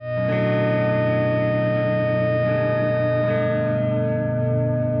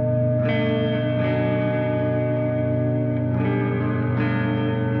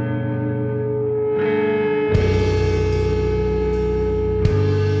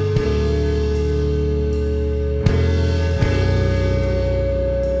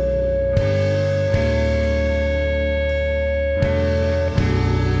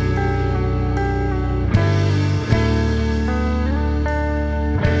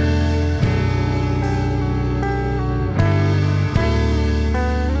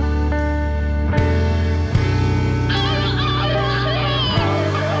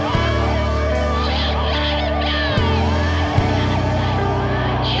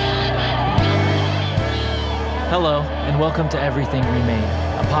Hello, and welcome to Everything Remain,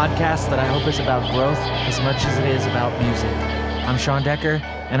 a podcast that I hope is about growth as much as it is about music. I'm Sean Decker,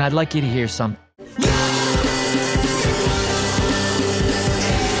 and I'd like you to hear something.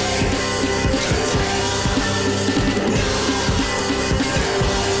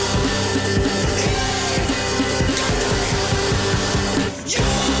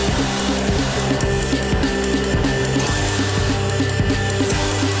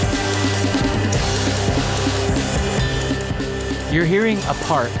 You're hearing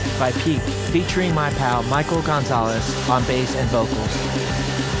Apart by Peak, featuring my pal Michael Gonzalez on bass and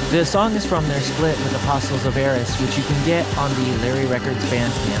vocals. The song is from their split with Apostles of Eris, which you can get on the Larry Records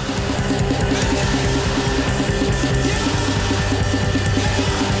Bandcamp.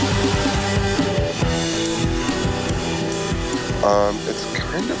 It's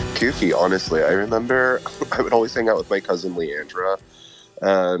kind of goofy, honestly. I remember I would always hang out with my cousin Leandra,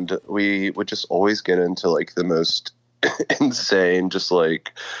 and we would just always get into like the most insane, just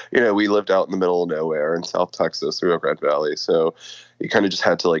like, we lived out in the middle of nowhere in South Texas, the Rio Grande Valley, so you kind of just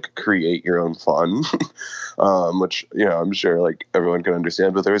had to like create your own fun, which, I'm sure like everyone can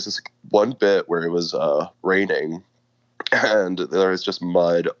understand. But there was this one bit where it was raining, and there was just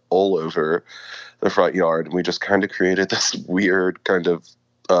mud all over the front yard, and we just kind of created this weird kind of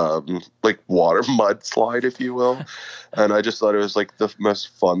like water mudslide, if you will. And I just thought it was like the most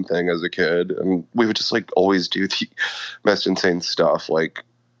fun thing as a kid. And we would just like always do the most insane stuff. Like,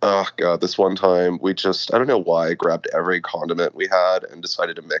 oh God, this one time I don't know why, I grabbed every condiment we had and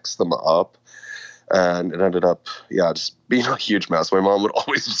decided to mix them up. And it ended up, just being a huge mess. My mom would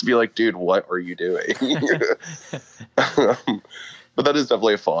always just be like, dude, what are you doing? But that is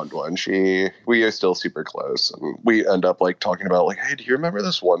definitely a fond one. We are still super close, and we end up like talking about like, hey, do you remember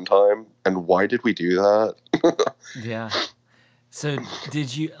this one time, and why did we do that? Yeah. So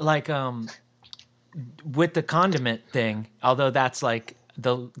did you like with the condiment thing? Although that's like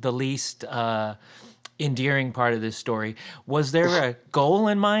the least endearing part of this story. Was there a goal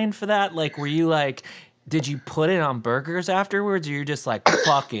in mind for that? Like, were you like, did you put it on burgers afterwards, or you're just like,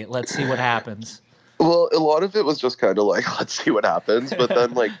 fuck it, let's see what happens? Well, a lot of it was just kind of like, let's see what happens. But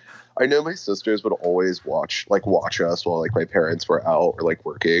then, like, I know my sisters would always watch us while, like, my parents were out or, like,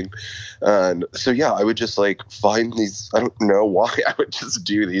 working. And so, I would just, like, find these, I don't know why, I would just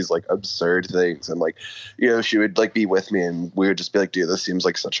do these, like, absurd things. And, like, she would, like, be with me, and we would just be like, dude, this seems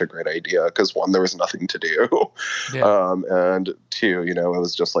like such a great idea. Because, one, there was nothing to do. Yeah. And two, it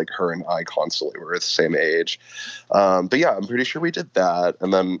was just, like, her and I constantly were the same age. But, I'm pretty sure we did that.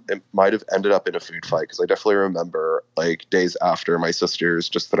 And then it might have ended up in a food fight, because I definitely remember, like, days after, my sisters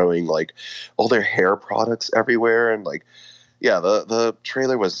just throwing like all their hair products everywhere, and like the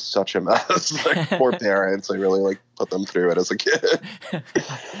trailer was such a mess. Like, poor parents, I really like put them through it as a kid.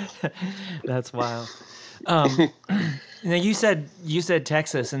 That's wild. Now you said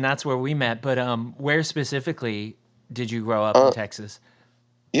Texas, and that's where we met, but where specifically did you grow up in Texas?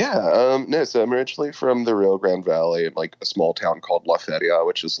 No, so I'm originally from the Rio Grande Valley, like a small town called La Feria,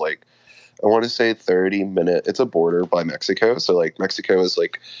 which is like, I want to say 30-minute. It's a border by Mexico. So like Mexico is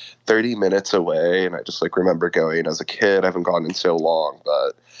like 30 minutes away. And I just like remember going as a kid. I haven't gone in so long,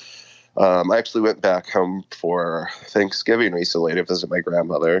 but I actually went back home for Thanksgiving recently to visit my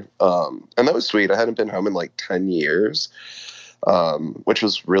grandmother. And that was sweet. I hadn't been home in like 10 years, which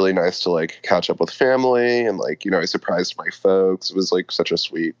was really nice to like catch up with family. And like, I surprised my folks. It was like such a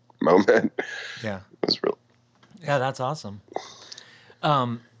sweet moment. Yeah. It was really. Yeah, that's awesome.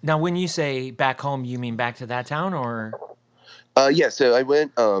 Now, when you say back home, you mean back to that town, or? So I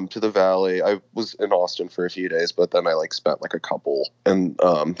went to the Valley. I was in Austin for a few days, but then I like spent like a couple in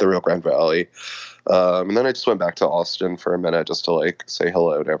the Rio Grande Valley. And then I just went back to Austin for a minute just to like say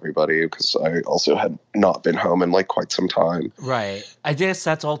hello to everybody, because I also had not been home in like quite some time. Right. I guess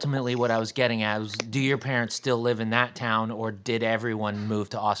that's ultimately what I was getting at. Do your parents still live in that town, or did everyone move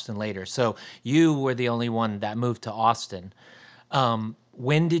to Austin later? So you were the only one that moved to Austin.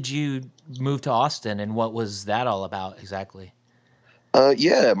 When did you move to Austin, and what was that all about exactly?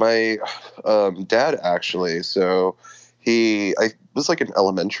 My dad actually. So I was like in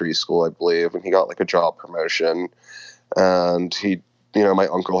elementary school, I believe, and he got like a job promotion, and he, my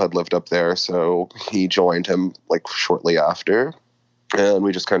uncle had lived up there, so he joined him like shortly after, and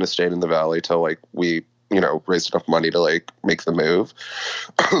we just kind of stayed in the Valley till like we, raised enough money to like make the move.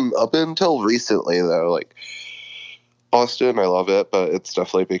 Up until recently though, like, Austin, I love it, but it's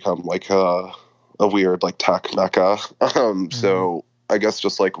definitely become like a weird like tech mecca. So I guess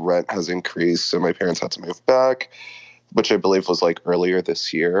just like rent has increased, so my parents had to move back, which I believe was like earlier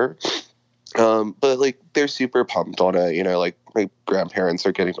this year. But like they're super pumped on it, like my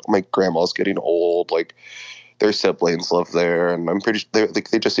grandma's getting old, like their siblings live there, and I'm pretty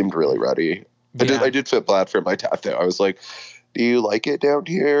they just seemed really ready. Yeah. I did feel bad for my dad though. I was like, "Do you like it down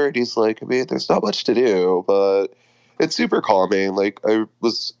here?" And he's like, "I mean, there's not much to do, but it's super calming." Like I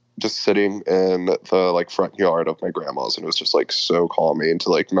was just sitting in the like front yard of my grandma's, and it was just like so calming to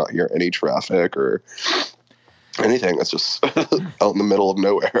like not hear any traffic or anything. It's just out in the middle of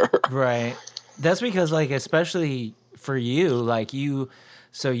nowhere. Right. That's because, like, especially for you, like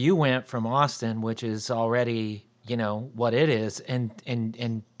so you went from Austin, which is already, what it is, and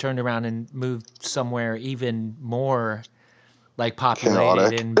turned around and moved somewhere even more like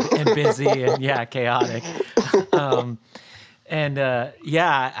populated Chaotic. and busy and yeah, chaotic. Um, and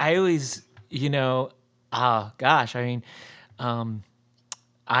yeah, I always, oh gosh, I mean, um,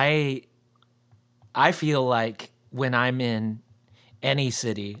 I I feel like when I'm in any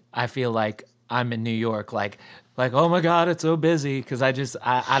city, I feel like I'm in New York. Like oh my God, it's so busy because I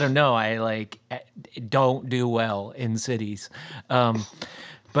don't know, I like don't do well in cities, um,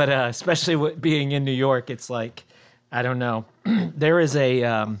 but especially with being in New York, it's like I don't know. there is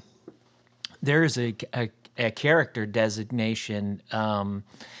a there is a character designation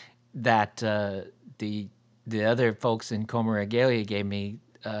that the other folks in Coma Regalia gave me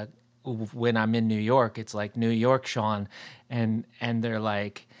when I'm in New York. It's like New York, Sean, and they're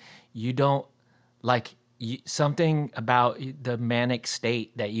like, you don't like something about the manic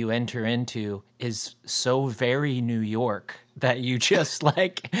state that you enter into is so very New York that you just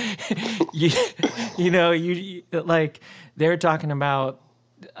like you like they're talking about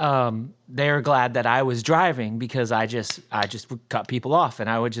they were glad that I was driving because I just would cut people off and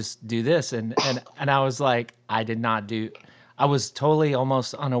I would just do this and I was like I was totally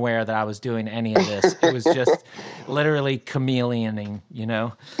almost unaware that I was doing any of this. It was just literally chameleoning,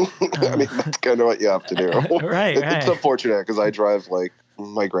 I mean, that's kind of what you have to do. Right. It's unfortunate because I drive like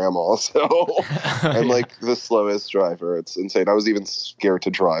my grandma, so I'm like the slowest driver. It's insane. I was even scared to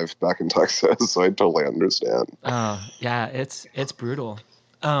drive back in Texas, so I totally understand. Yeah, it's brutal.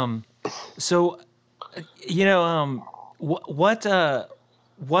 So, you know, what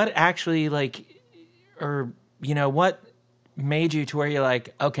actually like, or what made you to where you're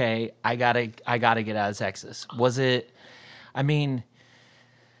like, okay, I gotta get out of Texas? Was it? I mean,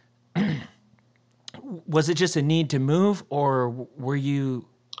 was it just a need to move, or were you?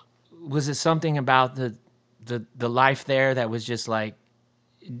 Was it something about the life there that was just like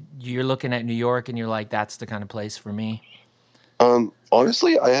you're looking at New York and you're like, that's the kind of place for me?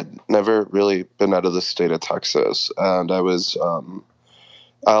 Honestly, I had never really been out of the state of Texas, and I was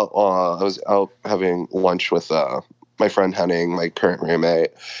out having lunch with my friend Henning, my current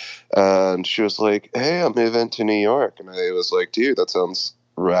roommate, and she was like, "Hey, I'm moving to New York," and I was like, "Dude, that sounds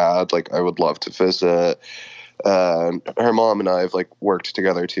rad. Like, I would love to visit." And her mom and I have like worked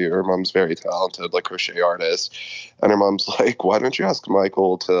together too. Her mom's very talented, like crochet artist, and her mom's like, "Why don't you ask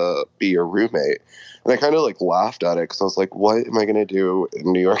Michael to be your roommate?" And I kind of like laughed at it because I was like, "What am I gonna do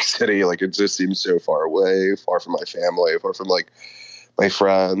in New York City? Like, it just seems so far away, far from my family, far from like my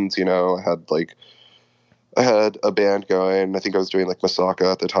friends." I had a band going. I think I was doing like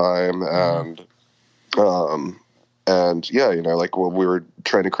Masaka at the time, Mm-hmm. um, and yeah, like when we were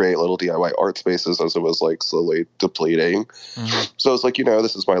trying to create little DIY art spaces as it was like slowly depleting. Mm-hmm. So I was like,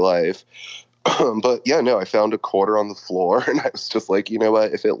 this is my life. But yeah, no, I found a quarter on the floor, and I was just like, you know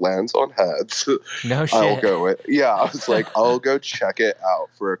what? If it lands on heads, No I'll shit. go. Yeah, I was like, I'll go check it out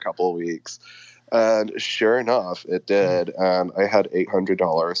for a couple of weeks. And sure enough, it did. And I had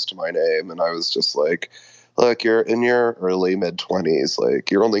 $800 to my name. And I was just like, look, you're in your early mid 20s.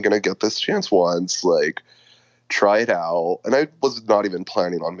 Like, you're only going to get this chance once. Like, try it out. And I was not even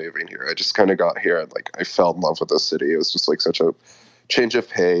planning on moving here. I just kind of got here and like I fell in love with the city. It was just like such a change of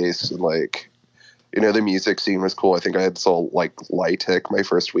pace. And like, the music scene was cool. I think I had saw like Lytic my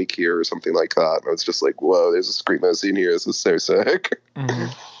first week here or something like that. And I was just like, whoa, there's a screamo scene here. This is so sick. Mm-hmm.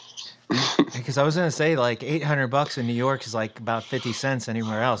 Because I was gonna say like $800 in New York is like about 50 cents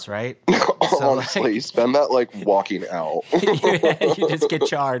anywhere else, right? So Honestly, like you spend that like walking out. you just get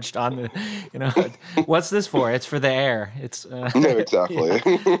charged on the, what's this for? It's for the air. It's No, exactly.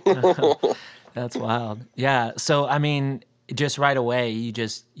 that's wild. Yeah. So I mean, just right away, you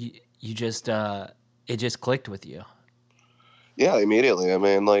just it just clicked with you. Yeah, immediately. I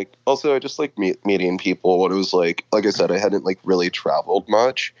mean, like, also I just like meeting people. What it was like I said, I hadn't like really traveled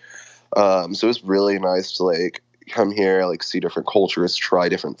much. So it was really nice to like come here, like see different cultures, try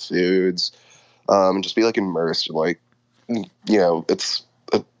different foods, and just be like immersed in like, it's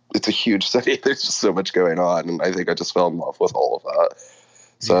a huge city. There's just so much going on, and I think I just fell in love with all of that.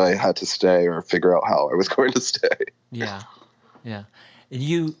 So Yeah. I had to stay or figure out how I was going to stay. Yeah. Yeah.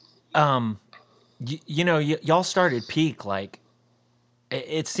 You um y'all started Peak like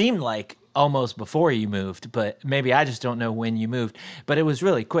it seemed like almost before you moved, but maybe I just don't know when you moved. But it was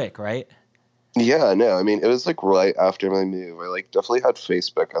really quick, right? Yeah, no, I mean, it was like right after my move. I like definitely had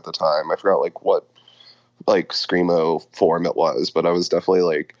Facebook at the time. I forgot like what like screamo form it was, but I was definitely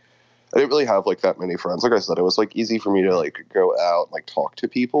like I didn't really have like that many friends. Like I said, it was like easy for me to like go out and like talk to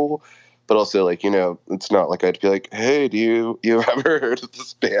people, but also like it's not like I'd be like, hey, do you ever heard of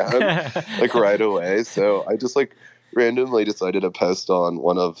this band like right away? So I just like randomly decided to post on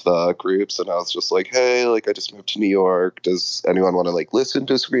one of the groups, and I was just like, hey, like I just moved to New York. Does anyone want to like listen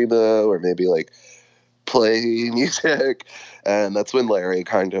to screamo or maybe like play music? And that's when Larry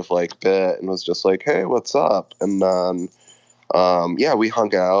kind of like bit and was just like, hey, what's up? And then yeah, we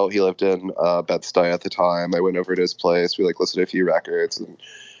hung out. He lived in Bed-Stuy at the time. I went over to his place. We like listened to a few records, and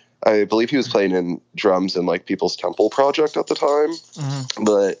I believe he was playing in drums in like People's Temple Project at the time. Mm-hmm.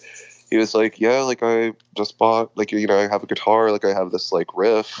 But he was like, yeah, like I just bought like I have a guitar, like I have this like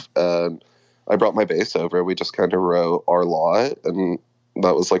riff, and I brought my bass over. We just kind of wrote Our Lot, and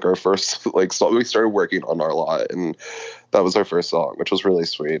that was like our first like song. We started working on Our Lot, and that was our first song, which was really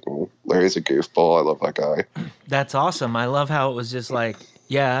sweet. And Larry's a goofball. I love that guy. That's awesome. I love how it was just like,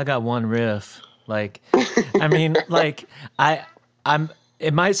 yeah, I got one riff. Like, I mean, like I'm.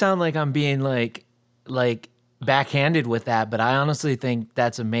 It might sound like I'm being like backhanded with that, but I honestly think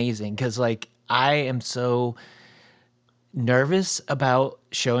that's amazing because like I am so nervous about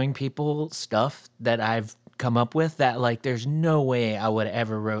showing people stuff that I've come up with that like there's no way I would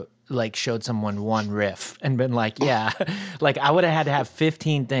ever showed someone one riff and been like, yeah, like I would have had to have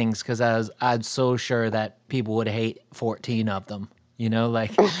 15 things because I'm so sure that people would hate 14 of them.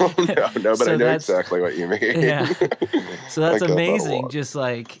 Like no, but I so know that's exactly what you mean. yeah. So I that's get that a amazing. lot. Just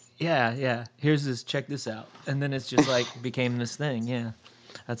like, yeah. Here's this, check this out. And then it's just like became this thing. Yeah.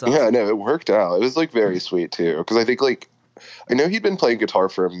 That's Yeah, awesome. no, it worked out. It was like very sweet too, because I think like I know he'd been playing guitar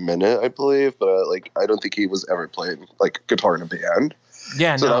for a minute, I believe, but like I don't think he was ever playing like guitar in a band.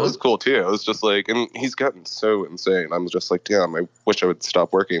 Yeah, So that no. was cool too. It was just like, and he's gotten so insane. I'm just like, damn, I wish I would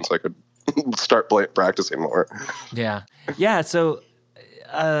stop working so I could start practicing more. Yeah. Yeah. So,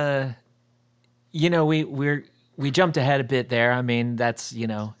 uh, we jumped ahead a bit there. I mean, that's,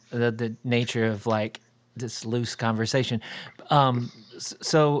 the nature of like this loose conversation.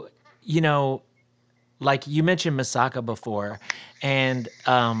 So, you know, like you mentioned Masaka before, and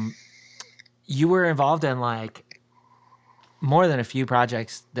you were involved in like more than a few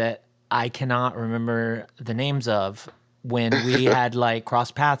projects that I cannot remember the names of when we had like cross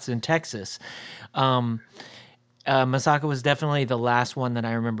paths in Texas. Um, Masaka was definitely the last one that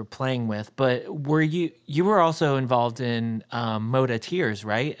I remember playing with, but you were also involved in Moda Tears,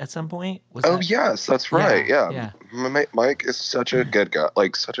 right? At some point, was Oh that? yes, that's right. Yeah, Yeah, yeah, Mike is such a good guy,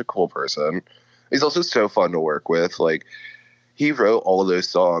 like such a cool person. He's also so fun to work with. Like he wrote all of those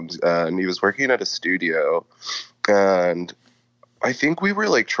songs, and he was working at a studio, and I think we were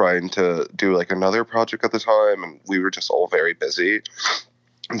like trying to do like another project at the time, and we were just all very busy.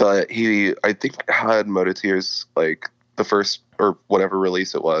 But he, I think, had Motorteers like the first or whatever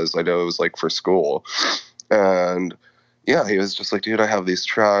release it was. I know it was like for school, and yeah, he was just like, dude, I have these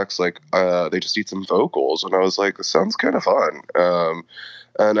tracks. Like, they just need some vocals, and I was like, this sounds kind of fun.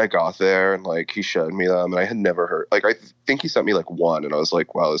 And I got there, and like he showed me them, and I had never heard. Like, I think he sent me like one, and I was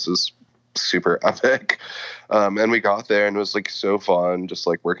like, wow, this is super epic. And we got there, and it was like so fun, just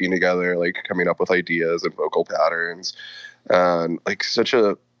like working together, like coming up with ideas and vocal patterns, and like such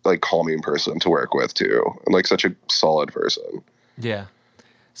a like calming person to work with too, and like such a solid person. yeah.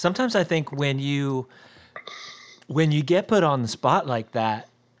 Sometimes I think when you get put on the spot like that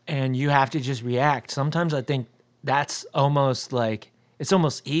and you have to just react, sometimes I think that's almost like it's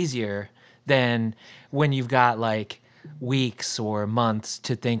almost easier than when you've got like weeks or months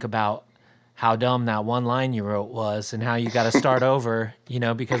to think about how dumb that one line you wrote was and how you got to start over,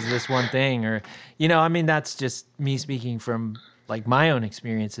 because of this one thing or, I mean, that's just me speaking from like my own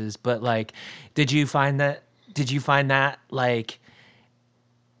experiences. But like, did you find that like,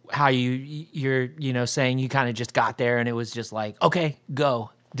 how you're saying you kind of just got there and it was just like, okay,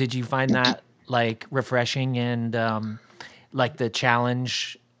 go. Did you find that like refreshing and like the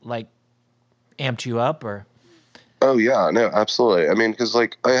challenge like amped you up or? Oh yeah, no, absolutely. I mean, because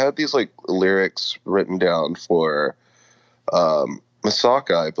like I had these like lyrics written down for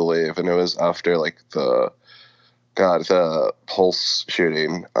Masaka, I believe, and it was after like the Pulse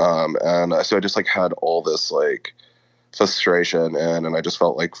shooting, and so I just like had all this like frustration and I just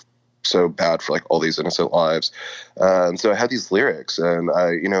felt like so bad for like all these innocent lives, and so I had these lyrics, and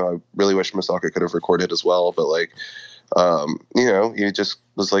I really wish Masaka could have recorded as well, but like You know, he just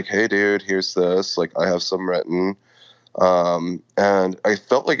was like, "Hey, dude, here's this. Like, I have some written." And I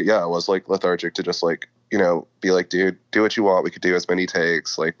felt like, yeah, I was like lethargic to just like, you know, be like, dude, do what you want. We could do as many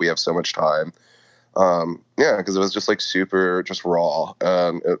takes. Like, we have so much time. Yeah, because it was just like super, just raw,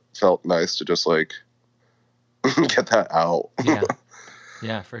 and it felt nice to just like get that out. Yeah.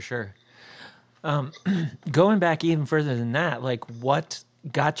 Yeah, for sure. Going back even further than that, like what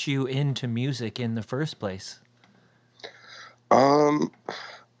got you into music in the first place? um,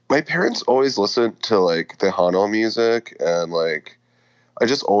 my parents always listened to like the Hano music, and like I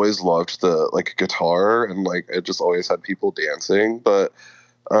just always loved the like guitar, and like it just always had people dancing. But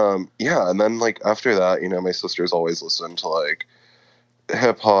yeah, and then like after that, you know, my sisters always listened to like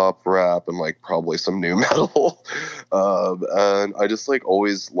hip hop, rap, and like probably some new metal. And I just like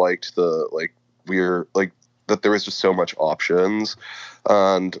always liked the like weird like that there was just so much options.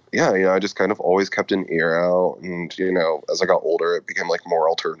 And yeah, you know, I just kind of always kept an ear out, and you know, as I got older, it became like more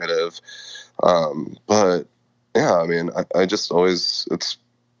alternative. But yeah, I mean, I just always it's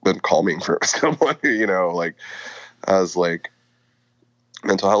been calming for someone who, you know, like has like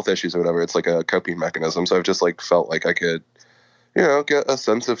mental health issues or whatever. It's like a coping mechanism. So I've just like felt like I could, you know, get a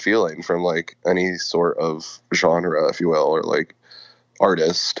sense of feeling from like any sort of genre, if you will, or like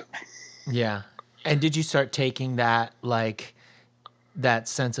artist. Yeah. And did you start taking that like that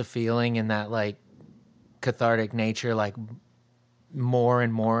sense of feeling and that like cathartic nature like more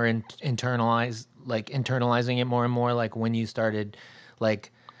and more and internalizing it more and more like when you started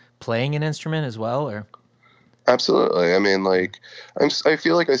like playing an instrument as well or Absolutely. I mean, like, I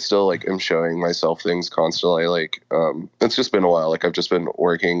feel like I still like am showing myself things constantly. Like, it's just been a while. Like, I've just been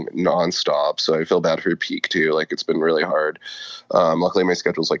working nonstop, so I feel bad for peak too. Like, it's been really hard. Luckily, my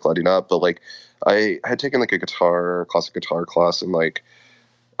schedule's like letting up, but like, I had taken like a classic guitar class in like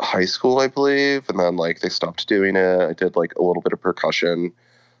high school, I believe, and then like they stopped doing it. I did like a little bit of percussion,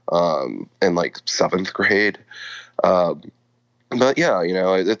 in like seventh grade. Um, but yeah, you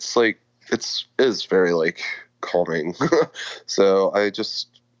know, it's like it is very like calming. So I just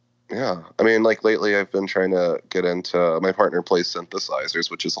yeah, I mean, like lately I've been trying to get into my partner plays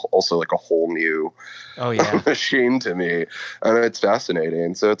synthesizers, which is also like a whole new oh yeah machine to me, and it's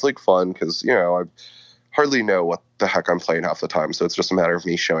fascinating. So it's like fun because you know I hardly know what the heck I'm playing half the time, so it's just a matter of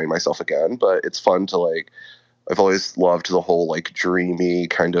me showing myself again. But it's fun to like. I've always loved the whole like dreamy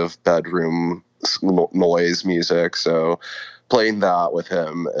kind of bedroom noise music, so playing that with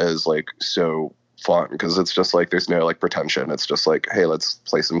him is like so fun because it's just like there's no like pretension. It's just like, hey, let's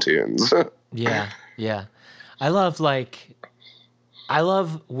play some tunes. yeah yeah I love like I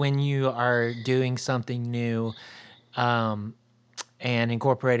love when you are doing something new um and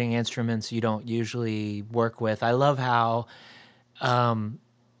incorporating instruments you don't usually work with. I love how um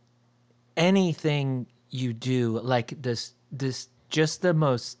anything you do like this just the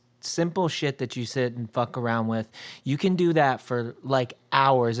most simple shit that you sit and fuck around with you can do that for like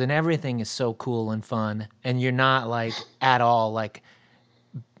hours and everything is so cool and fun and you're not like at all like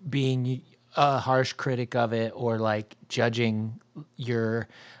being a harsh critic of it or like judging your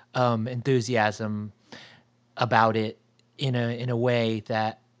enthusiasm about it in a way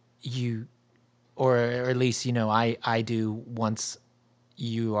that you or at least you know I do once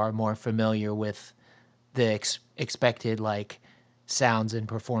you are more familiar with the expected like sounds and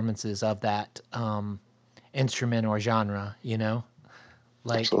performances of that instrument or genre, you know?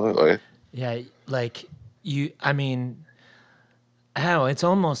 Like Absolutely. yeah, like you I mean, how it's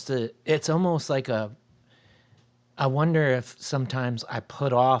almost like a I wonder if sometimes I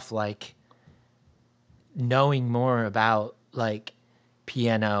put off like knowing more about like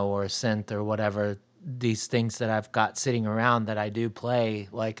piano or synth or whatever these things that I've got sitting around that I do play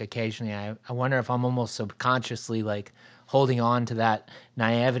like occasionally I wonder if I'm almost subconsciously like holding on to that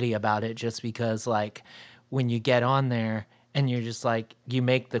naivety about it just because like when you get on there and you're just like you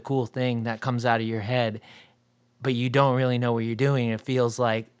make the cool thing that comes out of your head but you don't really know what you're doing it feels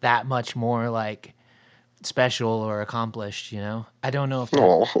like that much more like special or accomplished, you know? I don't know if that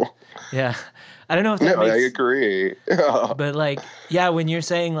Oh, yeah. I don't know if that no, I makes agree. but like yeah, when you're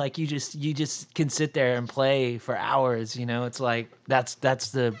saying like you just can sit there and play for hours, you know, it's like that's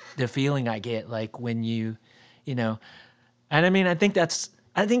the feeling I get like when you know. And I mean, I think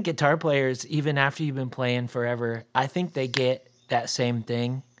guitar players even after you've been playing forever, I think they get that same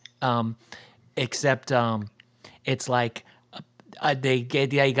thing. Um except it's like they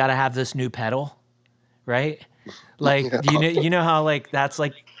got to have this new pedal, right? Like Yeah. you know how like that's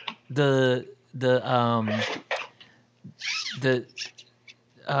like the the um the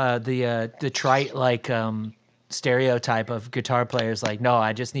the trite like stereotype of guitar players like no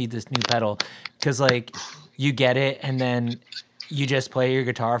I just need this new pedal because like you get it, and then you just play your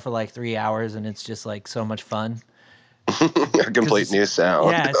guitar for like 3 hours, and it's just like so much fun. A complete new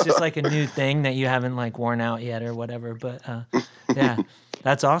sound. Yeah, it's just like a new thing that you haven't like worn out yet or whatever. But yeah,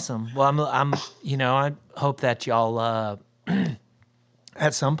 that's awesome. Well, I hope that y'all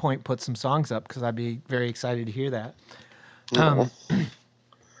at some point put some songs up, because I'd be very excited to hear that.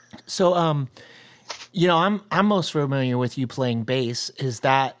 So, I'm most familiar with you playing bass. Is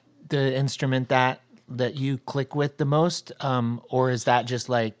that the instrument that you click with the most, or is that just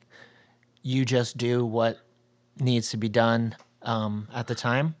like you just do what needs to be done at the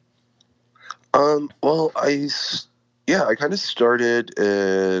time? Well, I kind of started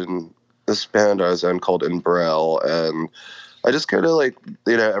in this band I was in called Inbrel, and I just kind of like,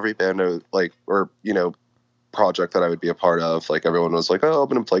 every band project that I would be a part of, like everyone was like, oh, I'm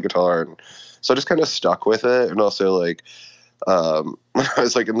going to play guitar. And so I just kind of stuck with it. And also like, when I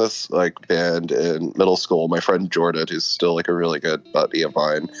was like in this like band in middle school, my friend Jordan, who's still like a really good buddy of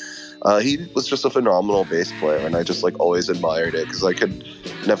mine, he was just a phenomenal bass player, and I just like always admired it because I could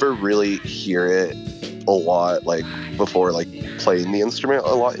never really hear it a lot like before like playing the instrument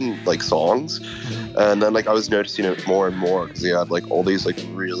a lot in like songs. And then like I was noticing it more and more because he had like all these like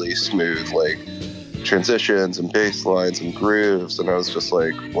really smooth like transitions and bass lines and grooves, and I was just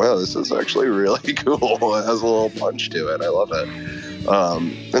like, wow, this is actually really cool. It has a little punch to it. I love it.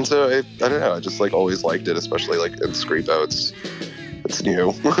 And so I don't know, I just like always liked it, especially like in Screamo. It's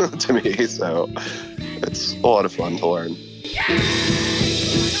new to me, so it's a lot of fun to learn.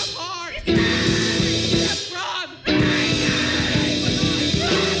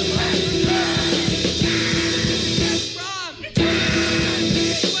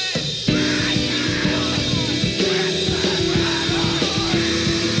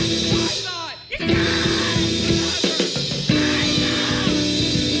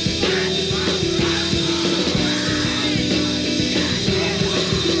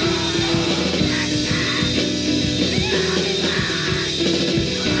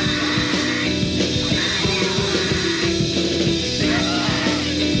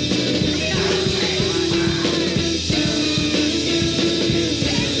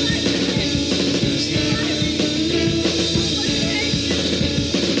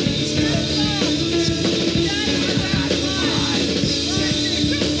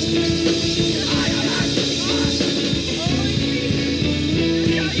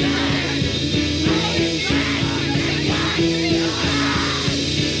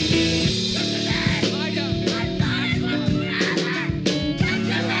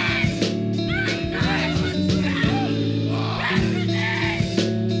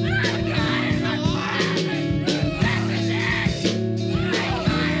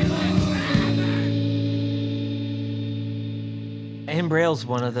 Inbrail's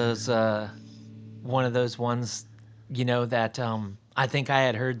one of those ones, that I think I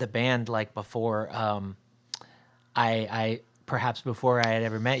had heard the band like before. I perhaps before I had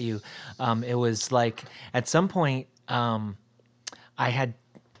ever met you. It was like at some point I had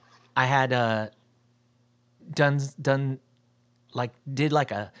done like did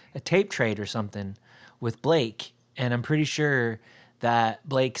like a tape trade or something with Blake, and I'm pretty sure that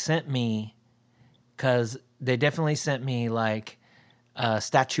Blake sent me, because they definitely sent me like a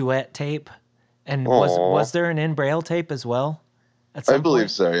statuette tape. And was there an Inbrail tape as well at some I believe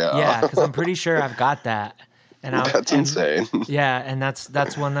point? so, yeah. Yeah, because I'm pretty sure I've got that. And That's insane. Yeah, and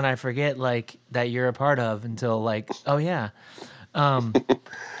that's one that I forget like that you're a part of until like, oh yeah. But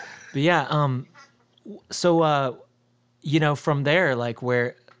yeah, so from there, like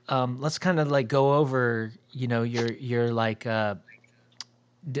where let's kind of like go over your like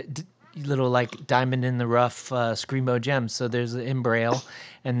little like diamond in the rough Screamo gems. So there's the Inbrail,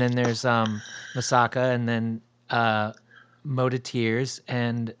 and then there's Masaka, and then Mode of Tears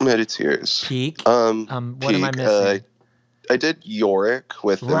and Peak. What Peak, am I missing? I did Yorick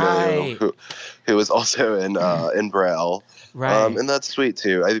with Emilio, who was also in Inbrail. Right. And that's sweet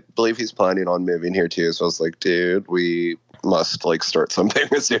too. I believe he's planning on moving here too. So I was like, dude, we must like start something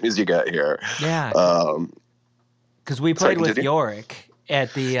as soon as you get here. Yeah. Because we played with Yorick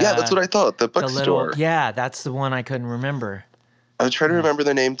at the yeah, that's what I thought. The bookstore. Yeah, that's the one I couldn't remember. I was trying to remember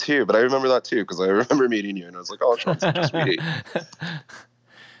the name too, but I remember that too because I remember meeting you and I was like, oh, Sean's such a sweetie.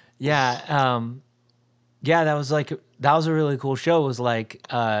 Yeah. Yeah, that was a really cool show. It was like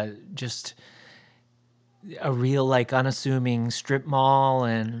just a real like unassuming strip mall,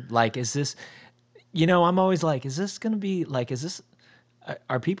 and like, is this, I'm always like, is this gonna be like,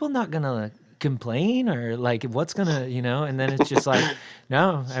 are people not gonna complain, or like what's gonna, and then it's just like,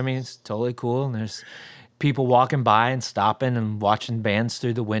 no, I mean, it's totally cool, and there's people walking by and stopping and watching bands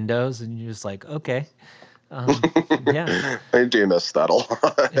through the windows, and you're just like, okay, Yeah, I do miss that a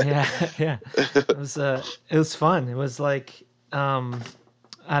lot. yeah, yeah. It was fun. It was like,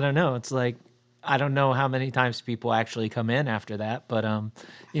 I don't know. It's like, I don't know how many times people actually come in after that, but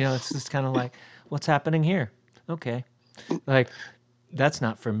it's just kind of like, what's happening here? Okay, like that's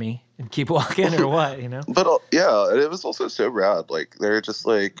not for me, and keep walking or what? But yeah, and it was also so rad. Like they're just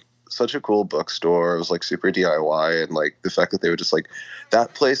like such a cool bookstore. It was like super DIY, and like the fact that they would just like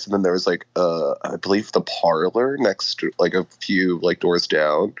that place, and then there was like I believe the parlor next to like a few like doors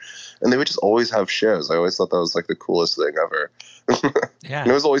down, and they would just always have shows. I always thought that was like the coolest thing ever. And it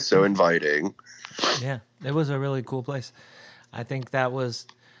Yeah, was always so inviting. yeah. It was a really cool place. I think that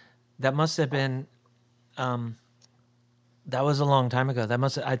must have been that was a long time ago.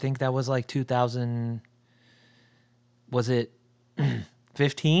 I think that was like 2000. Was it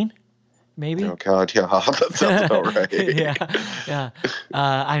 15? Maybe. Oh God, yeah, that sounds about Yeah, right. yeah.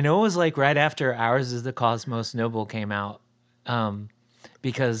 I know it was like right after Ours is the Cosmos Noble came out, um,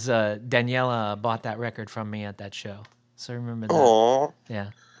 because Daniela bought that record from me at that show. So I remember that. Oh, Yeah,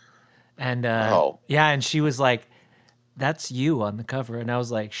 and wow. yeah, and she was like, "That's you on the cover," and I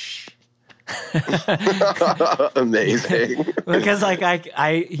was like, "Shh." Amazing. Because like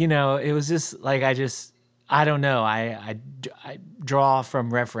it was just like I don't know, I draw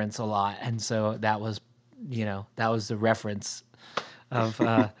from reference a lot, and so that was the reference of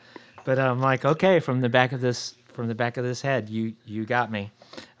but I'm like, okay, from the back of this head, you got me.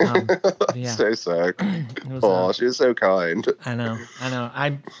 Yeah. So sick. It was Oh, she was so kind.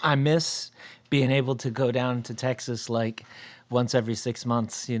 I miss being able to go down to Texas like once every 6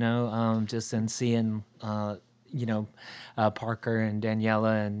 months, just and seeing Parker and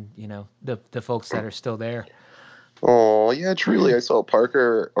Daniela and the folks that are still there. Oh, yeah, truly. I saw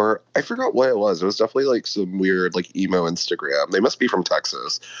Parker, or I forgot what it was. It was definitely like some weird like emo Instagram. They must be from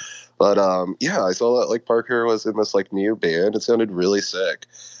Texas. But yeah, I saw that like Parker was in this like new band. It sounded really sick.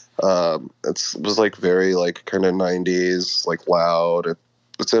 It was like very like kind of 90s, like loud.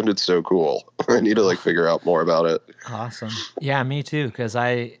 It sounded so cool. I need to like figure out more about it. Awesome. Yeah, me too. Because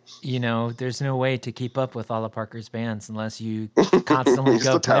there's no way to keep up with all of Parker's bands unless you constantly He's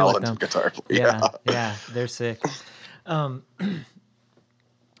go the play with talented them. guitar player. Yeah, yeah, they're sick. Um,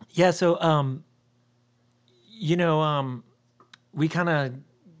 yeah, so we kind of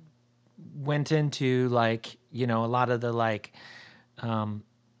went into like a lot of the like um,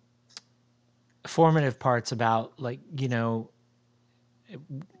 formative parts about like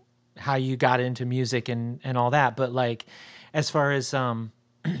how you got into music and all that, but like as far as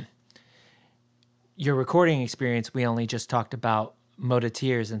your recording experience, we only just talked about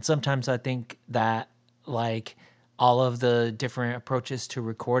Moda and sometimes I think that like all of the different approaches to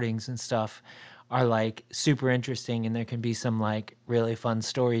recordings and stuff are like super interesting, and there can be some like really fun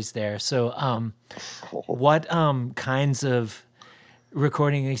stories there. So what kinds of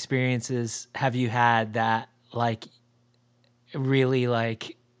recording experiences have you had that like really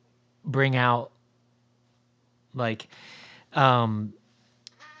like bring out like um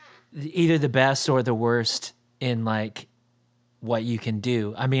either the best or the worst in like what you can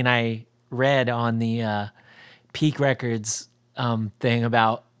do? I mean, I read on the Peak Records thing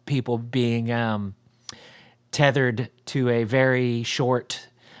about people being tethered to a very short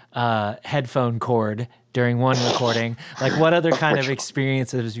headphone cord during one recording. Like, what other kind of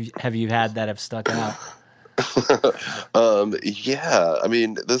experiences have you had that have stuck out? Yeah, I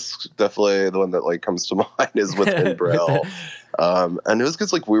mean, this definitely the one that like comes to mind is with Inbrell. And it was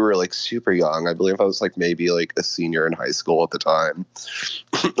because like we were like super young. I believe I was like maybe like a senior in high school at the time,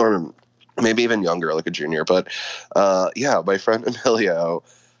 or maybe even younger, like a junior. But yeah, my friend Emilio,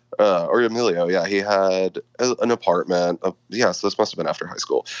 yeah, he had an apartment. Yeah, so this must have been after high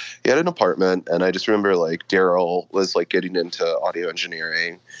school. He had an apartment, and I just remember like Daryl was like getting into audio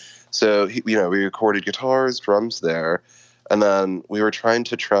engineering. So, we recorded guitars, drums there, and then we were trying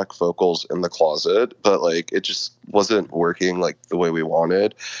to track vocals in the closet, but like it just wasn't working like the way we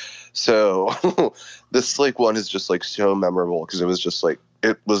wanted. So this like one is just like so memorable because it was just like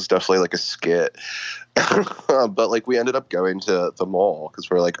it was definitely like a skit. But like we ended up going to the mall because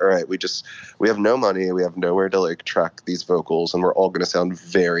we're like, all right, we have no money, we have nowhere to like track these vocals, and we're all going to sound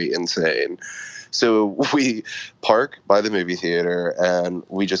very insane. So we park by the movie theater and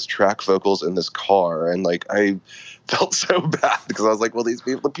we just track vocals in this car. And like, I felt so bad because I was like, well,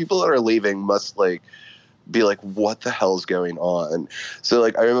 the people that are leaving must like be like, what the hell's going on? So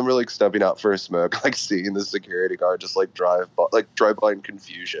like, I remember like stepping out for a smoke, like seeing the security guard just like drive by in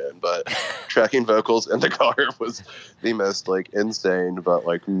confusion, but tracking vocals in the car was the most like insane, but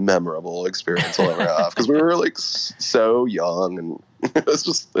like memorable experience I'll ever have. Cause we were like so young and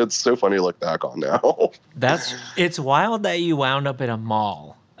It's so funny to look back on now. It's wild that you wound up in a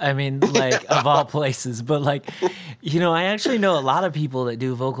mall. I mean, like, of all places, but like, I actually know a lot of people that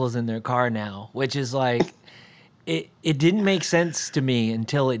do vocals in their car now, which is like, it didn't make sense to me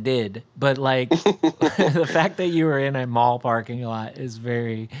until it did. But like, the fact that you were in a mall parking lot is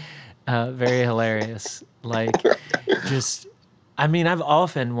very, very hilarious. Like, just, I mean, I've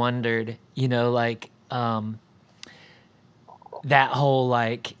often wondered, like, that whole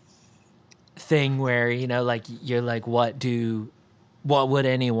like thing where, like, you're like, what would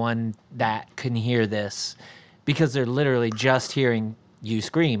anyone that can hear this, because they're literally just hearing you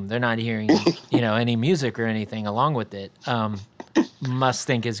scream, they're not hearing any music or anything along with it, must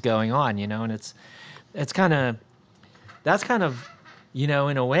think is going on, and it's kind of, that's kind of, in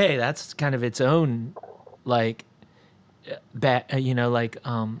a way, that's kind of its own like like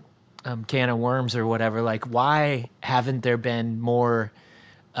can of worms or whatever. Like, why haven't there been more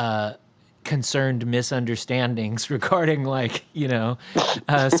concerned misunderstandings regarding, like,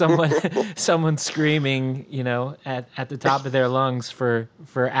 someone screaming, at the top of their lungs for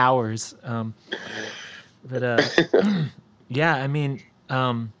hours. But yeah, I mean,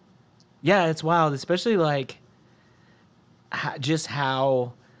 yeah, it's wild, especially like just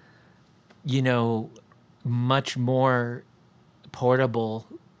how, much more portable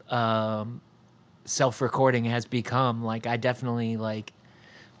self-recording has become. Like, I definitely like,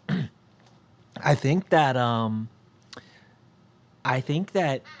 I think that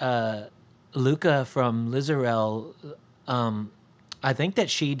Luca from Lizarel, I think that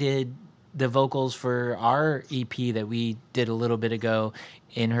she did the vocals for our EP that we did a little bit ago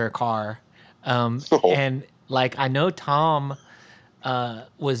in her car. And like, I know Tom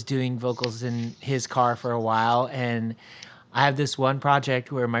was doing vocals in his car for a while, and I have this one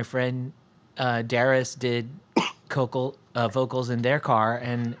project where my friend Darius did vocals in their car,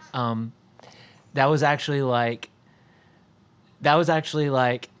 and that was actually like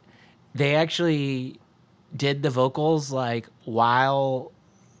they actually did the vocals like while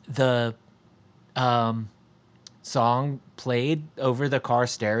the song played over the car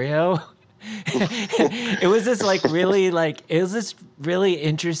stereo. It was this really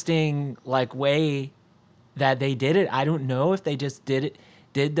interesting like way that they did it. I don't know if they just did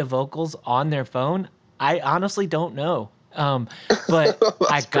the vocals on their phone. I honestly don't know. But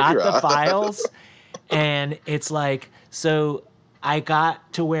I got the files, and it's like, so I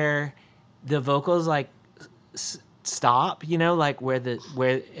got to where the vocals like stop, like where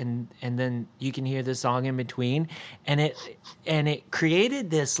and then you can hear the song in between, and it created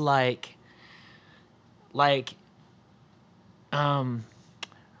this like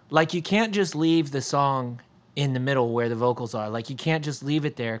you can't just leave the song in the middle where the vocals are. Like, you can't just leave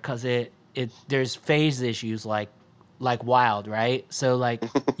it there, because there's phase issues like wild, right? So like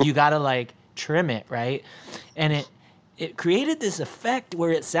you gotta like trim it, right? And it created this effect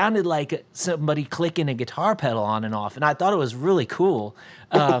where it sounded like somebody clicking a guitar pedal on and off, and I thought it was really cool.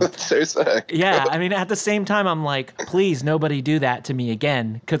 So sick. Yeah, I mean, at the same time, I'm like, please, nobody do that to me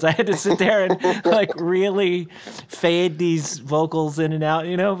again, because I had to sit there and like really fade these vocals in and out,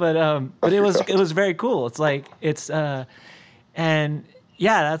 But it was very cool. It's like and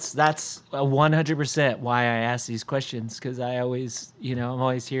yeah, that's 100% why I ask these questions, because I always, I'm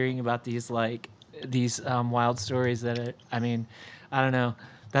always hearing about these wild stories that I mean, I don't know.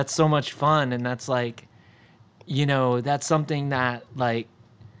 That's so much fun, and that's like, that's something that like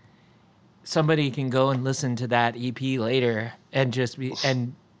somebody can go and listen to that EP later and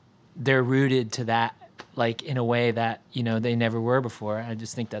and they're rooted to that, like, in a way that, they never were before. I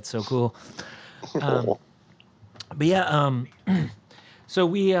just think that's so cool. But yeah, so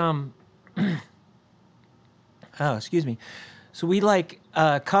we oh, excuse me. So we like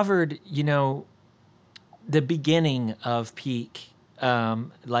covered, the beginning of Peak,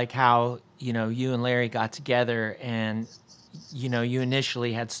 like how, you and Larry got together, and you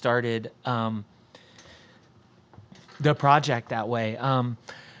initially had started the project that way.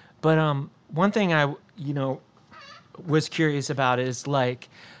 But one thing I was curious about is, like,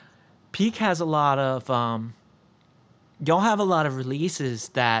 Peak has a lot of y'all have a lot of releases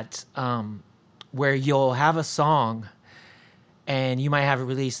that where you'll have a song, and you might have a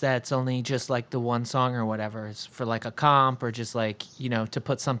release that's only just like the one song or whatever. It's for like a comp, or just like, to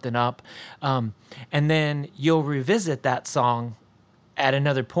put something up. And then you'll revisit that song at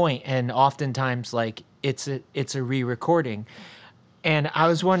another point, and oftentimes like it's a re-recording. And I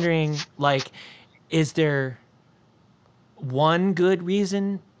was wondering, like, is there one good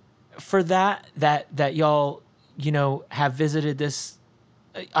reason for that y'all, have visited this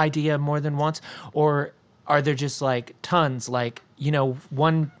idea more than once, or are there just like tons, like,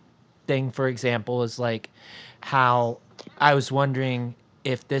 one thing, for example, is like how I was wondering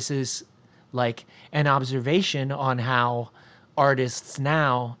if this is like an observation on how artists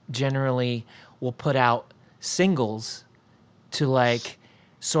now generally will put out singles to like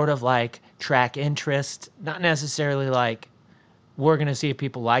sort of like track interest, not necessarily like we're going to see if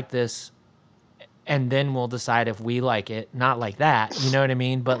people like this and then we'll decide if we like it, not like that, you know what I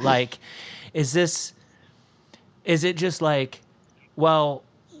mean? But like is this is it just like, well,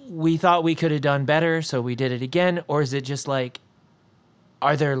 we thought we could have done better, so we did it again? Or is it just like,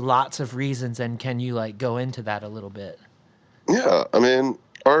 are there lots of reasons, and can you like go into that a little bit? Yeah, I mean,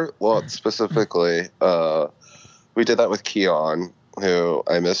 our lot specifically, we did that with Keon, who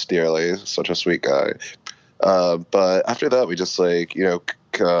I miss dearly, such a sweet guy. But after that, we just like,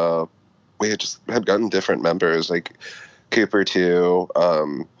 we had gotten different members, like Cooper too.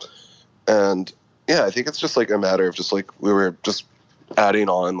 And yeah, I think it's just like a matter of just like we were just adding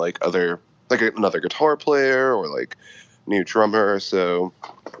on like another guitar player or like new drummer. So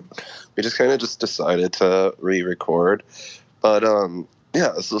we just kind of just decided to re-record. But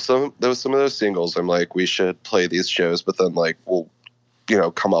yeah, so there was some of those singles. I'm like, we should play these shows, but then like we'll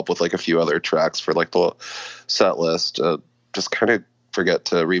come up with like a few other tracks for like the set list. Just kind of forget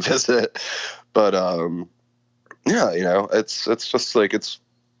to revisit. But yeah, it's just like it's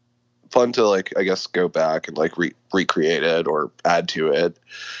fun to like I guess go back and like recreate it or add to it.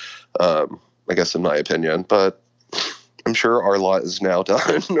 I guess in my opinion, but I'm sure our lot is now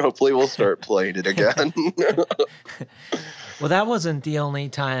done. Hopefully we'll start playing it again. Well, that wasn't the only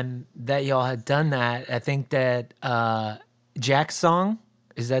time that y'all had done that. I think that Jack's song,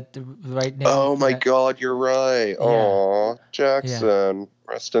 is that the right name? Oh my God, you're right. Yeah. Aw, Jackson,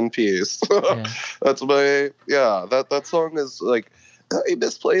 rest in peace. Yeah. That's that song is like, I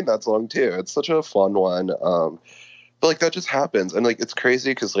miss playing that song too. It's such a fun one. But like that just happens. And like, it's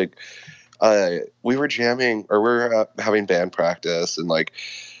crazy because like, we were jamming or we were having band practice and like,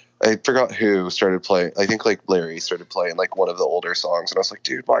 I forgot who started playing. I think like Larry started playing like one of the older songs, and I was like,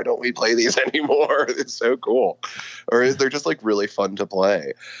 dude, why don't we play these anymore? It's so cool. Or they're just like really fun to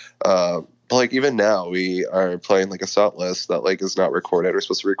play. But like even now we are playing like a set list that like is not recorded. We're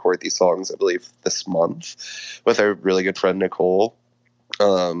supposed to record these songs, I believe, this month with our really good friend Nicole.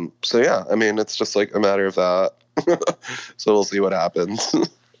 So yeah, I mean it's just like a matter of that. So we'll see what happens.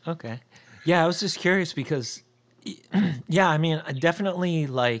 Okay. Yeah, I was just curious because yeah, I mean, I definitely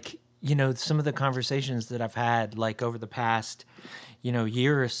like, some of the conversations that I've had like over the past,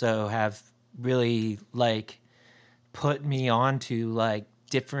 year or so have really like put me onto like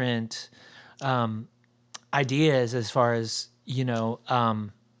different ideas as far as,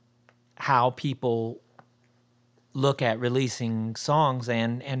 how people look at releasing songs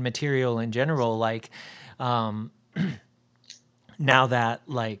and material in general. Like, now that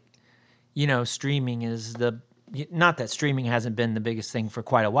like, streaming is not that streaming hasn't been the biggest thing for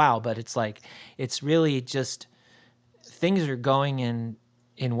quite a while, but it's like, it's really just things are going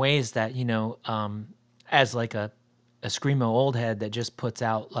in ways that, as like a screamo old head that just puts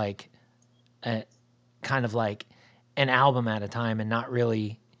out like a kind of like an album at a time and not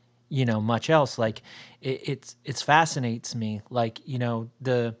really, much else. Like it's fascinates me. Like,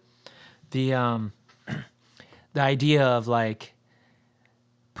 the idea of like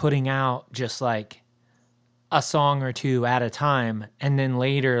putting out just like a song or two at a time and then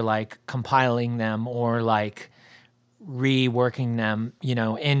later like compiling them or like reworking them,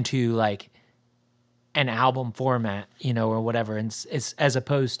 into like an album format, or whatever. And it's as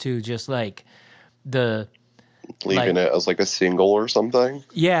opposed to just like the leaving it as like a single or something.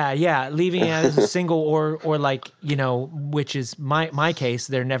 Yeah, leaving it as a single or like, which is my case,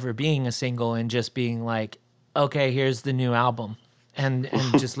 there never being a single and just being like, okay, here's the new album and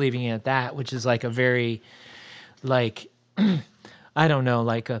just leaving it at that, which is like a very like I don't know,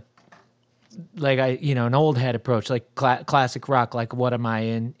 like an old head approach, like classic rock. Like, what am I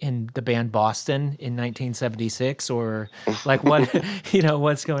in the band Boston in 1976, or like what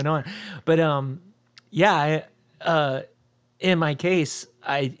what's going on? But yeah, in my case,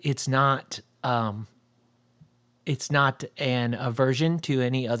 it's not an aversion to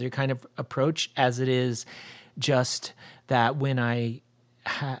any other kind of approach, as it is just that when I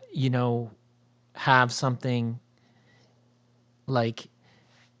have something like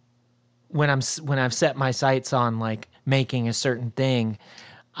when I've set my sights on like making a certain thing,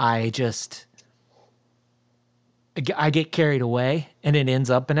 I get carried away and it ends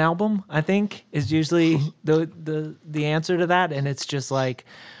up an album, I think, is usually the answer to that. And it's just like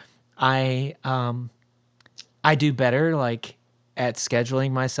I do better like at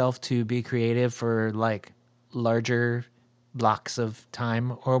scheduling myself to be creative for like larger blocks of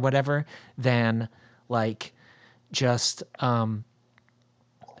time or whatever than like just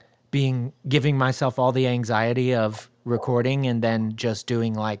giving myself all the anxiety of recording and then just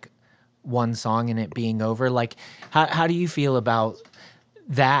doing like one song and it being over. Like how do you feel about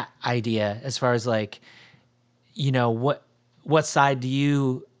that idea as far as like, you know, what side do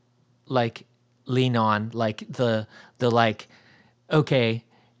you like lean on? Like the like, okay,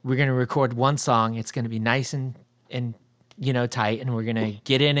 we're gonna record one song, it's gonna be nice and you know, tight, and we're gonna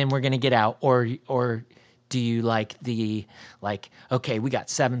get in and we're gonna get out, or do you like the like, okay, we got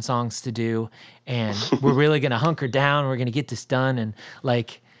 7 songs to do and we're really gonna hunker down, we're gonna get this done, and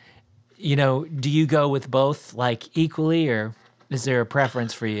like, you know, do you go with both like equally, or is there a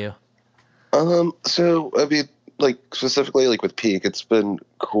preference for you? So I mean, like specifically like with Peak, it's been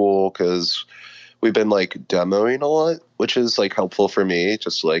cool because we've been like demoing a lot, which is like helpful for me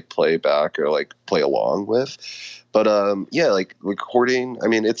just to like play back or like play along with. But yeah, like recording, I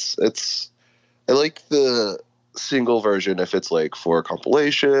mean, it's I like the single version if it's like for a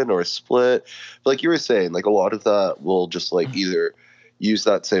compilation or a split. But like you were saying, like a lot of that will just like either use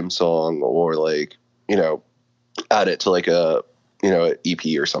that same song or like, you know, add it to like a, you know, an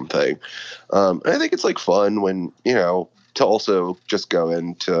EP or something. And I think it's like fun when, you know, to also just go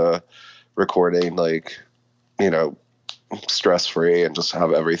into recording like, you know, stress free and just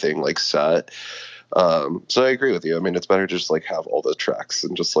have everything like set. So I agree with you. I mean, it's better to just like have all the tracks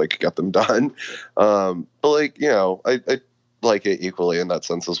and just like get them done. But like, you know, I like it equally in that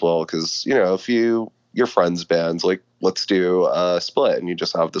sense as well. Cause you know, if your friends bands, like let's do a split and you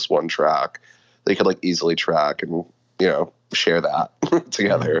just have this one track, they could like easily track and, you know, share that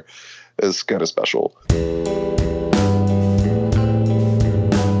together is kind of special.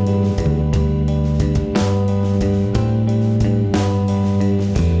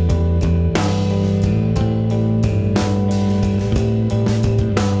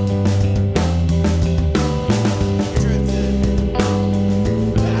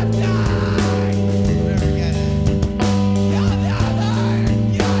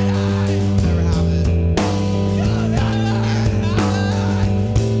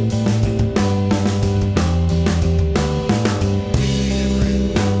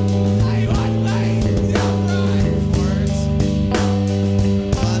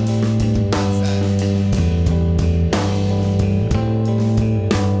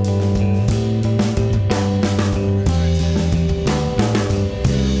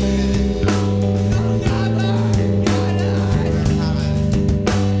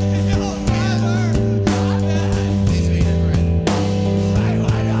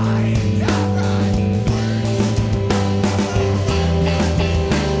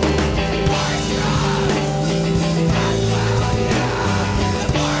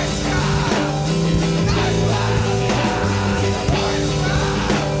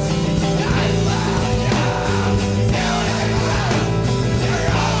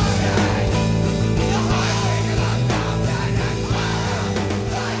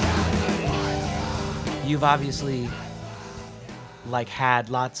 You've obviously like had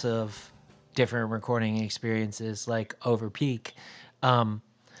lots of different recording experiences like over Peak. Um,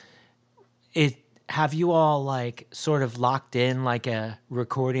 it have you all like sort of locked in like a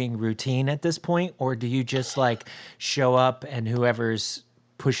recording routine at this point, or do you just like show up and whoever's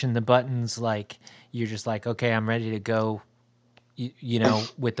pushing the buttons, like you're just like, okay, I'm ready to go, you know,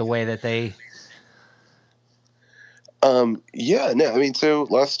 with the way that they. Yeah, no, I mean, so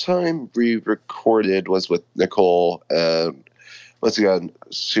last time we recorded was with Nicole, and once again,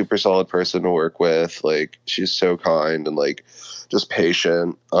 super solid person to work with. Like, she's so kind and like just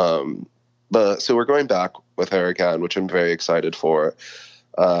patient. But so we're going back with her again, which I'm very excited for.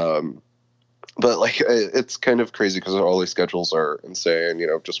 Um, but like it's kind of crazy because all these schedules are insane, you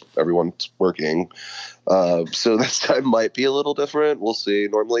know, just everyone's working. So this time might be a little different, we'll see.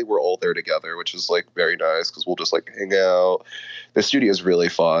 Normally we're all there together, which is like very nice because we'll just like hang out. The studio is really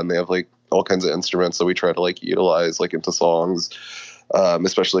fun. They have like all kinds of instruments that we try to like utilize like into songs,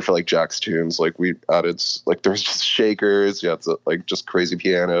 especially for like Jack's tunes. Like we added like there was just shakers, yeah, it's like just crazy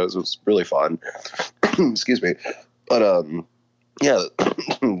pianos. It was really fun. Excuse me. But yeah,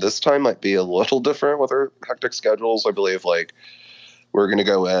 this time might be a little different with our hectic schedules. I believe like we're gonna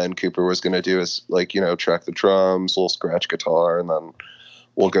go in. Cooper was gonna do is like, you know, track the drums, little scratch guitar, and then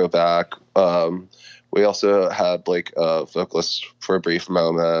we'll go back. We also had like a vocalist for a brief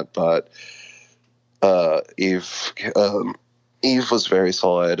moment, but Eve was very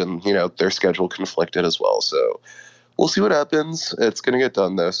solid, and you know their schedule conflicted as well. So we'll see what happens. It's gonna get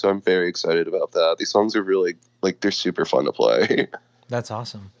done though, so I'm very excited about that. These songs are really like they're super fun to play. That's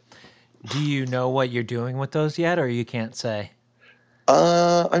awesome. Do you know what you're doing with those yet, or you can't say?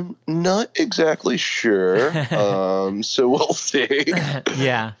 I'm not exactly sure. So we'll see. Yeah,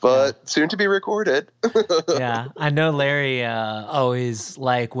 yeah. But soon to be recorded. Yeah, I know Larry always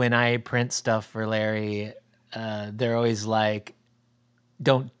like when I print stuff for Larry, they're always like,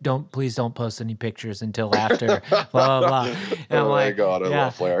 please don't post any pictures until after blah blah blah. And I'm Oh my like, god, I yeah,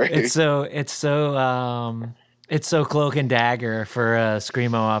 love Larry. it's so cloak and dagger for a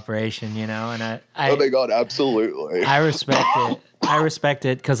screamo operation, you know, and Oh my god, absolutely. I respect it. I respect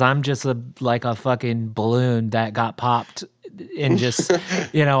it because I'm just like a fucking balloon that got popped and just,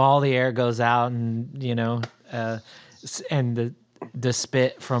 you know, all the air goes out and, you know, and the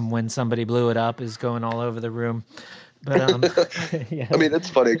spit from when somebody blew it up is going all over the room. But, yeah. I mean, it's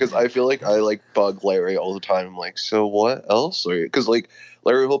funny because I feel like I like bug Larry all the time. I'm like, so what else are you? Because like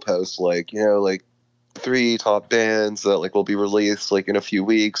Larry will post like, like 3 top bands that like will be released like in a few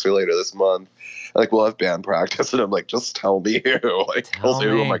weeks or later this month. Like we'll have band practice, and I'm like, just tell me who. Like, Tell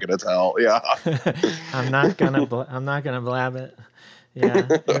who am me. I gonna tell? Yeah. I'm not gonna blab it.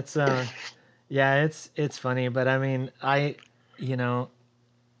 Yeah, it's funny, but I mean, you know,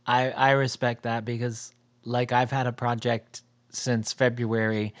 I respect that because like I've had a project since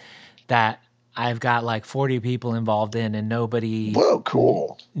February that I've got like 40 people involved in, and Whoa,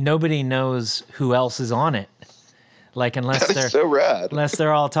 cool. nobody knows who else is on it. Like That's so rad. unless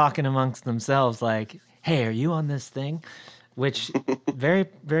they're all talking amongst themselves, like, "Hey, are you on this thing?" Which very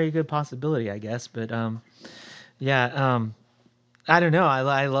very good possibility, I guess. But yeah, I don't know.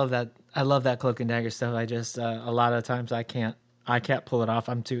 I love that. I love that cloak and dagger stuff. I just a lot of times I can't pull it off.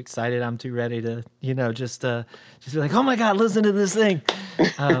 I'm too excited. I'm too ready to, you know, just be like, oh my god, listen to this thing.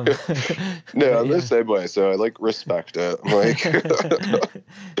 No, I'm the same way. So I like respect it. I'm like,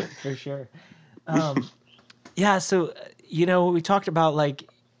 for sure. Yeah. So you know, we talked about like,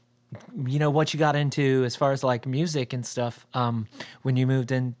 you know, what you got into as far as like music and stuff. When you moved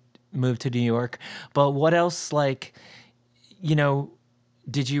to New York, but what else like, you know,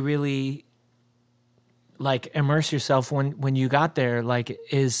 did you really like immerse yourself when you got there? Like,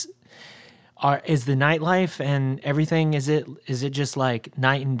 is the nightlife and everything, is it just like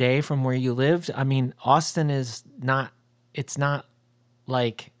night and day from where you lived? I mean, Austin is not, it's not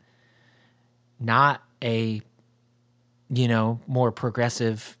like not a, you know, more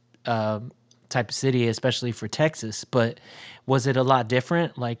progressive type of city, especially for Texas, but was it a lot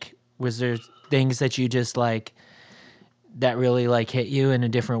different? Like, was there things that you just like that really like hit you in a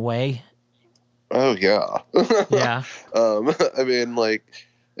different way? oh yeah. Yeah. I mean, like,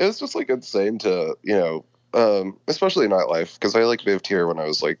 it was just like insane to, especially nightlife, because I like moved here when I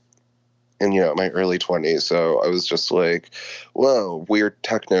was like in my early 20s, so I was just like, whoa, weird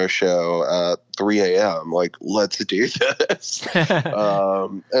techno show at 3 a.m, like, let's do this.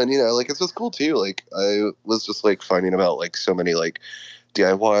 And like, it's just cool too. Like, I was just like finding about like so many like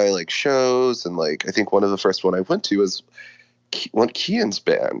DIY like shows, and like I think one of the first one I went to was Keon's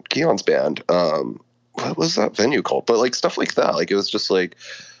band. What was that venue called? But like stuff like that, like it was just like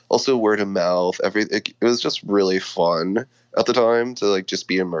also word of mouth. It was just really fun at the time to like just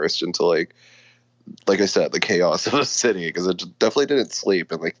be immersed into like I said, the chaos of the city, because it definitely didn't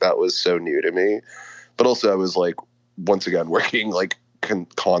sleep, and like that was so new to me. But also I was like once again working like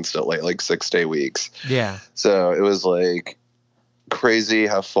constantly, like 6-day weeks. Yeah. So it was like crazy,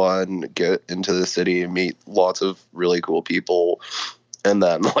 have fun, get into the city, meet lots of really cool people, and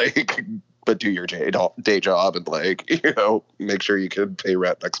then like but do your day job and like make sure you can pay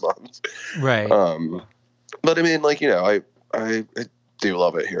rent next month. Right. But I mean, like, I do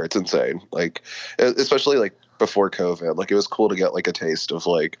love it here. It's insane. Like, especially like before COVID, like it was cool to get like a taste of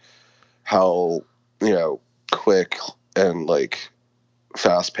like how quick and like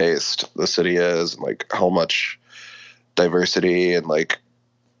fast paced the city is, and like how much diversity and like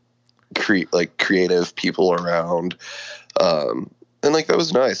creative people around. And like that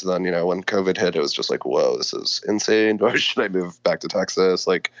was nice. And then when COVID hit, it was just like, whoa, this is insane. Why should I move back to Texas?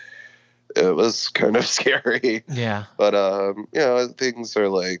 Like, it was kind of scary. Yeah. But things are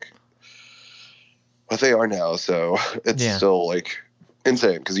like what they are now, so it's still like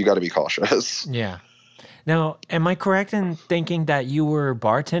insane because you got to be cautious. Yeah. Now, am I correct in thinking that you were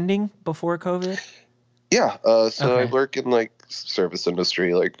bartending before COVID? Yeah. So I work in like service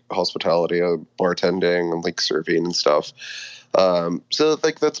industry, like hospitality, bartending, and like serving and stuff. So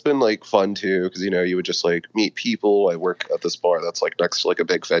like that's been like fun too, because you would just like meet people. I work at this bar that's like next to like a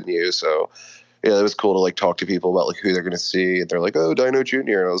big venue, so yeah, it was cool to like talk to people about like who they're gonna see, and they're like, oh, Dino Jr.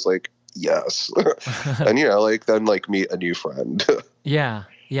 And I was like, yes. And like then like meet a new friend. Yeah,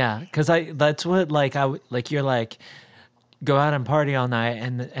 because that's what like you're like, go out and party all night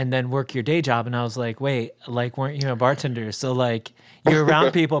and then work your day job. And I was like, wait, like, weren't you a bartender? So like you're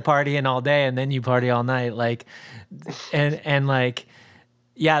around people partying all day and then you party all night. Like, and like,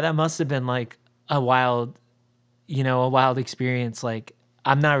 yeah, that must have been like a wild, a wild experience. Like,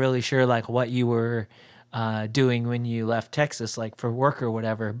 I'm not really sure like what you were doing when you left Texas, like for work or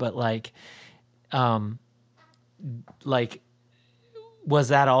whatever, but um, like, was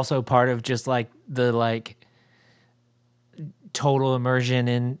that also part of just like the like total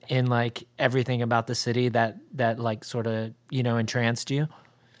immersion in like everything about the city that like sort of entranced you?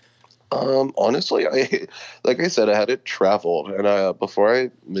 Honestly, like I said, I hadn't traveled, and before I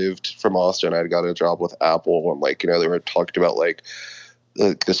moved from Austin, I had got a job with Apple, and like they were talking about like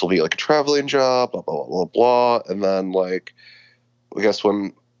this will be like a traveling job, blah blah blah blah blah, and then like I guess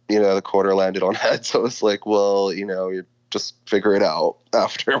when the quarter landed on heads, I was like, well, you just figure it out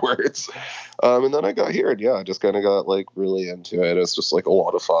afterwards. And then I got here, and yeah, I just kind of got like really into it. It's just like a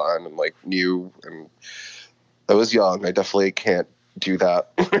lot of fun and like new, and I was young. I definitely can't do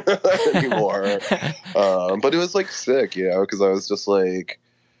that anymore. But it was like sick, because I was just like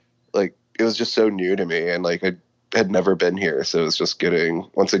it was just so new to me, and like I had never been here, so it was just getting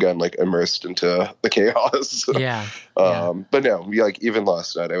once again like immersed into the chaos. Yeah. But no, like even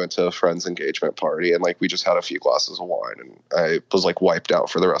last night I went to a friend's engagement party, and like we just had a few glasses of wine, and I was like wiped out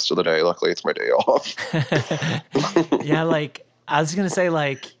for the rest of the day. Luckily it's my day off. Yeah, like I was gonna say,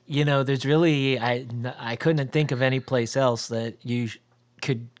 like, there's really I couldn't think of any place else that you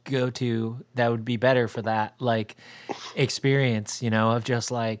could go to that would be better for that like experience, of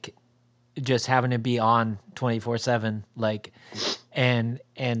just having to be on 24/7, like, and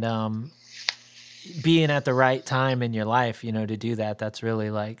being at the right time in your life, to do that. That's really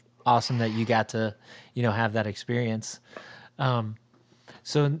like awesome that you got to, have that experience.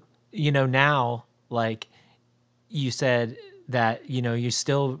 So, now, like you said that, you're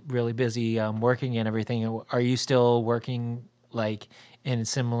still really busy working and everything. Are you still working like in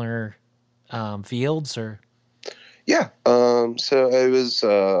similar fields or? Yeah. So I was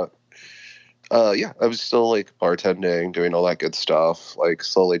yeah, I was still like bartending, doing all that good stuff, like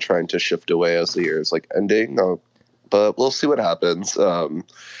slowly trying to shift away as the year's like ending. But we'll see what happens.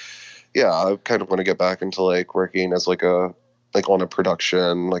 Yeah, I kind of want to get back into like working as like on a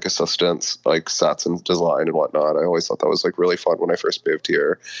production, like assistants, like sets and design and whatnot. I always thought that was like really fun when I first moved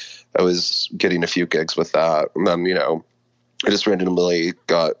here. I was getting a few gigs with that, and then I just randomly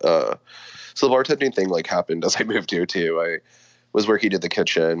got so the bartending thing like happened as I moved here too. I was working in the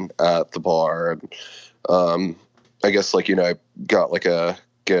kitchen at the bar, and I guess like I got like a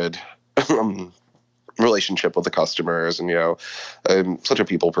good relationship with the customers, and I'm such a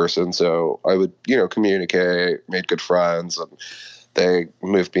people person, so I would communicate, made good friends, and they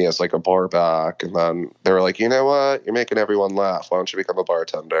moved me as like a bar back, and then they were like, you know what, you're making everyone laugh, why don't you become a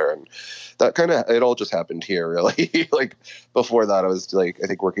bartender? And that kind of, it all just happened here really. Like before that I was like I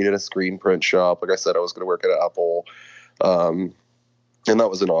think working at a screen print shop. Like I said, I was going to work at Apple, and that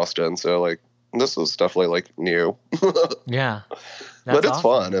was in Austin, so like this was definitely like new. Yeah, but it's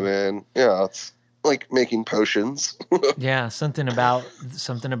awesome. fun. I mean, yeah, it's like making potions. Yeah, something about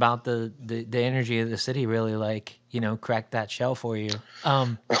the energy of the city really like cracked that shell for you.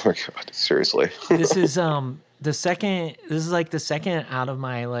 Oh my god, seriously. This is like the second out of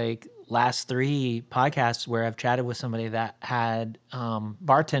my like last 3 podcasts where I've chatted with somebody that had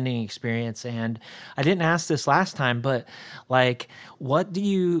bartending experience. And I didn't ask this last time, but like how do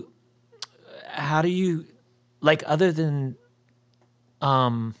you like, other than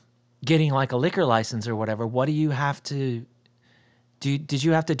getting like a liquor license or whatever, what do you have to do? Did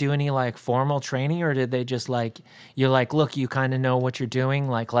you have to do any like formal training, or did they just like, you're like, look, you kind of know what you're doing,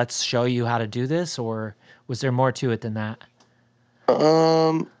 like let's show you how to do this? Or was there more to it than that?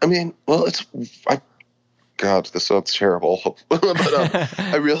 I mean, well, God, this sounds terrible, but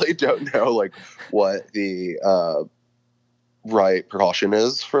I really don't know like what the right precaution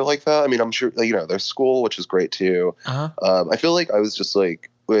is for like that. I mean, I'm sure there's school, which is great too. I feel like I was just like,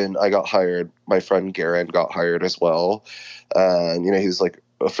 when I got hired, my friend Garen got hired as well, and he's like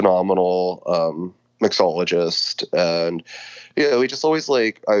a phenomenal mixologist, and we just always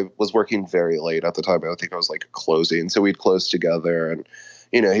like, I was working very late at the time. I think I was like closing, so we'd close together, and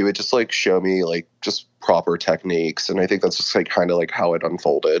he would just like show me like just proper techniques, and I think that's just like kind of like how it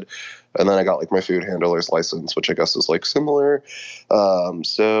unfolded. And then I got like my food handler's license, which I guess is like similar.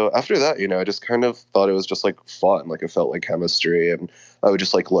 So after that, I just kind of thought it was just like fun. Like it felt like chemistry, and I would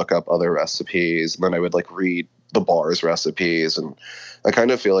just like look up other recipes, and then I would like read the bar's recipes, and I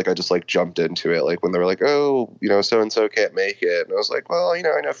kind of feel like I just like jumped into it. Like when they were like, oh, so and so can't make it, and I was like, well, I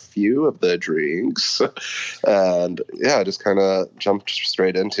know a few of the drinks, and yeah, I just kind of jumped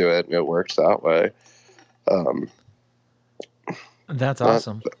straight into it, and it worked that way. That's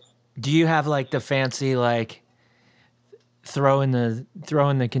awesome. Do you have like the fancy like throwing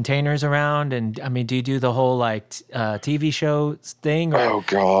the containers around, and I mean, do you do the whole like TV show thing, or oh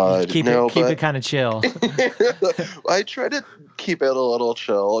god, keep it kind of chill? I try to keep it a little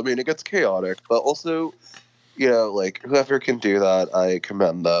chill. I mean, it gets chaotic, but also, like whoever can do that, I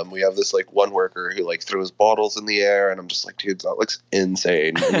commend them. We have this like one worker who like throws bottles in the air, and I'm just like, dude, that looks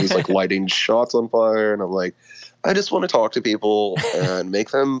insane. And he's like lighting shots on fire, and I'm like, I just want to talk to people and make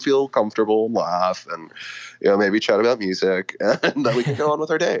them feel comfortable, laugh, and maybe chat about music, and then we can go on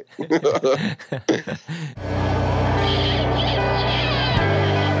with our day.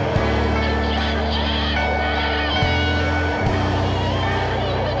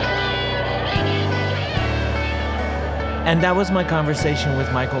 And that was my conversation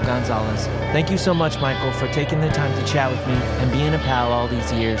with Michael Gonzalez. Thank you so much, Michael, for taking the time to chat with me and being a pal all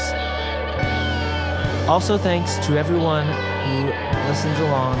these years. Also, thanks to everyone who listens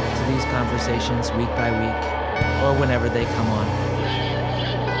along to these conversations week by week or whenever they come on.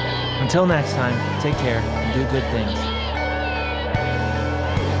 Until next time, take care and do good things.